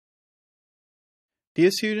Dear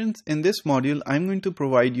students, in this module, I'm going to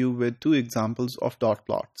provide you with two examples of dot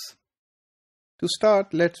plots. To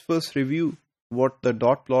start, let's first review what the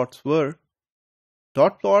dot plots were.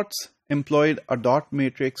 Dot plots employed a dot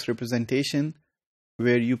matrix representation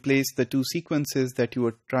where you place the two sequences that you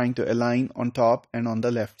were trying to align on top and on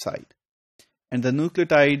the left side. And the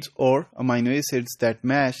nucleotides or amino acids that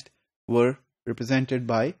matched were represented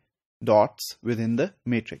by dots within the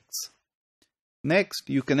matrix. Next,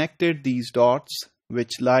 you connected these dots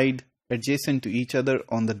which lied adjacent to each other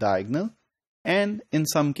on the diagonal, and in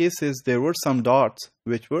some cases there were some dots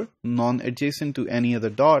which were non-adjacent to any other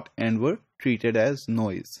dot and were treated as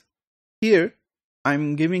noise. Here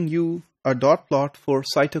I'm giving you a dot plot for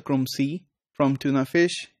cytochrome C from tuna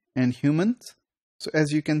fish and humans. So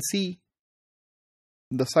as you can see,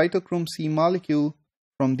 the cytochrome C molecule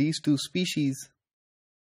from these two species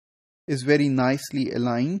is very nicely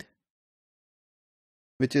aligned,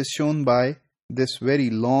 which is shown by this very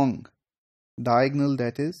long diagonal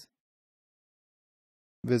that is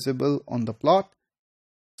visible on the plot.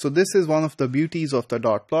 So this is one of the beauties of the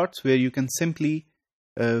dot plots, where you can simply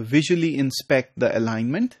visually inspect the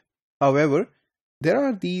alignment. However, there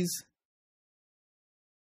are these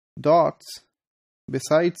dots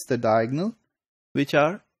besides the diagonal which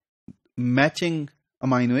are matching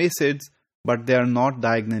amino acids, but they are not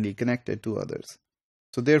diagonally connected to others.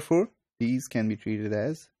 So therefore, these can be treated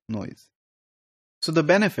as noise. So the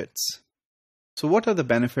benefits. So what are the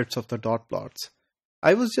benefits of the dot plots?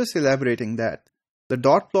 I was just elaborating that the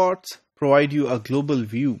dot plots provide you a global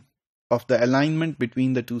view of the alignment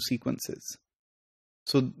between the two sequences.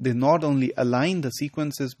 So they not only align the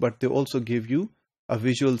sequences, but they also give you a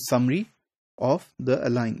visual summary of the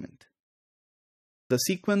alignment. The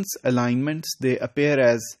sequence alignments, they appear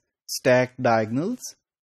as stacked diagonals,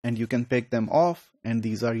 and you can pick them off, and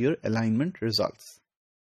these are your alignment results.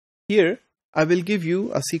 Here, I will give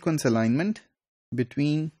you a sequence alignment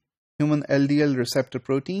between human LDL receptor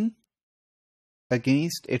protein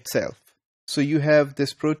against itself. So you have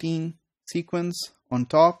this protein sequence on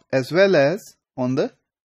top as well as on the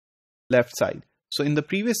left side. So in the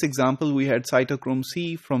previous example, we had cytochrome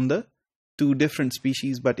C from the two different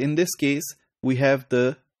species, but in this case, we have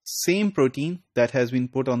the same protein that has been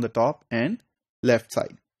put on the top and left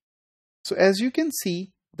side. So as you can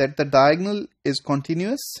see that the diagonal is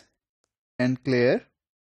continuous and clear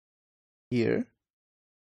here.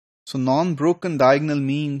 So non-broken diagonal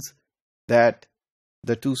means that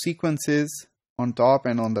the two sequences on top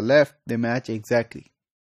and on the left, they match exactly.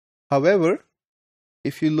 However,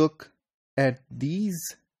 if you look at these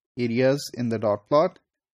areas in the dot plot,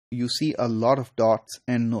 you see a lot of dots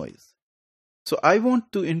and noise. So I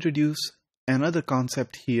want to introduce another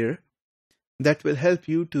concept here that will help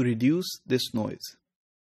you to reduce this noise.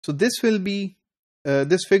 So this will be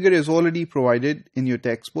this figure is already provided in your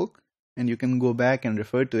textbook, and you can go back and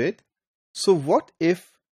refer to it. So what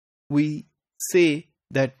if we say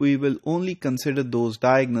that we will only consider those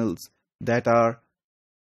diagonals that are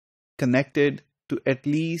connected to at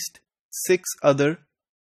least 6 other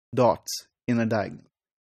dots in a diagonal?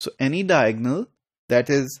 So any diagonal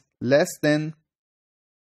that is less than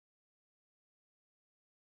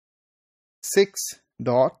 6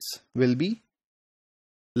 dots will be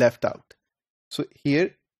left out. So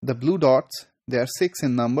here the blue dots, they are 6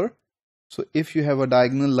 in number. So if you have a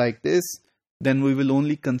diagonal like this, then we will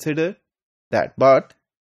only consider that. But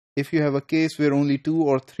if you have a case where only 2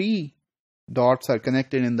 or 3 dots are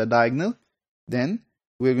connected in the diagonal, then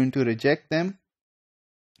we're going to reject them,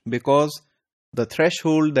 because the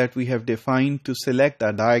threshold that we have defined to select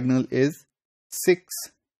a diagonal is 6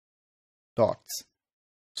 dots.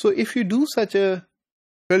 So if you do such a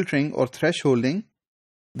filtering or thresholding,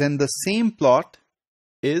 then the same plot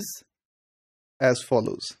is as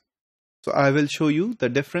follows. So I will show you the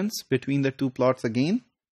difference between the two plots again.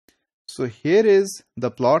 So here is the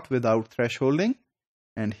plot without thresholding,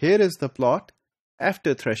 and here is the plot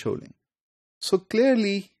after thresholding. So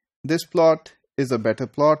clearly this plot is a better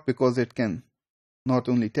plot because it can not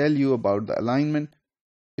only tell you about the alignment,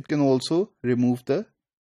 it can also remove the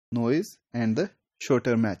noise and the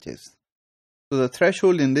shorter matches. So the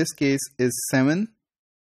threshold in this case is 7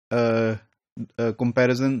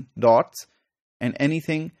 comparison dots, and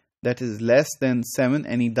anything that is less than 7,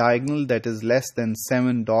 any diagonal that is less than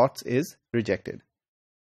 7 dots is rejected.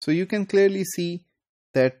 So you can clearly see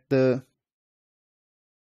that the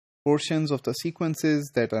portions of the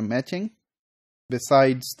sequences that are matching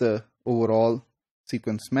besides the overall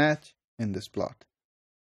sequence match in this plot.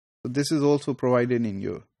 So this is also provided in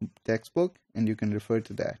your textbook, and you can refer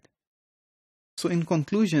to that. So in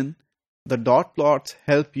conclusion, the dot plots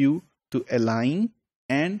help you to align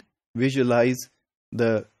and visualize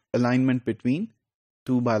the alignment between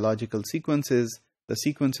two biological sequences. The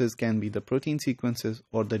sequences can be the protein sequences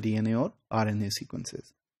or the DNA or RNA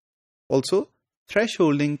sequences. Also,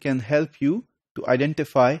 thresholding can help you to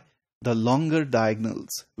identify the longer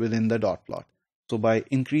diagonals within the dot plot. So by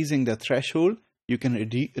increasing the threshold, you can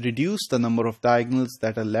reduce the number of diagonals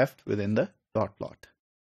that are left within the dot plot.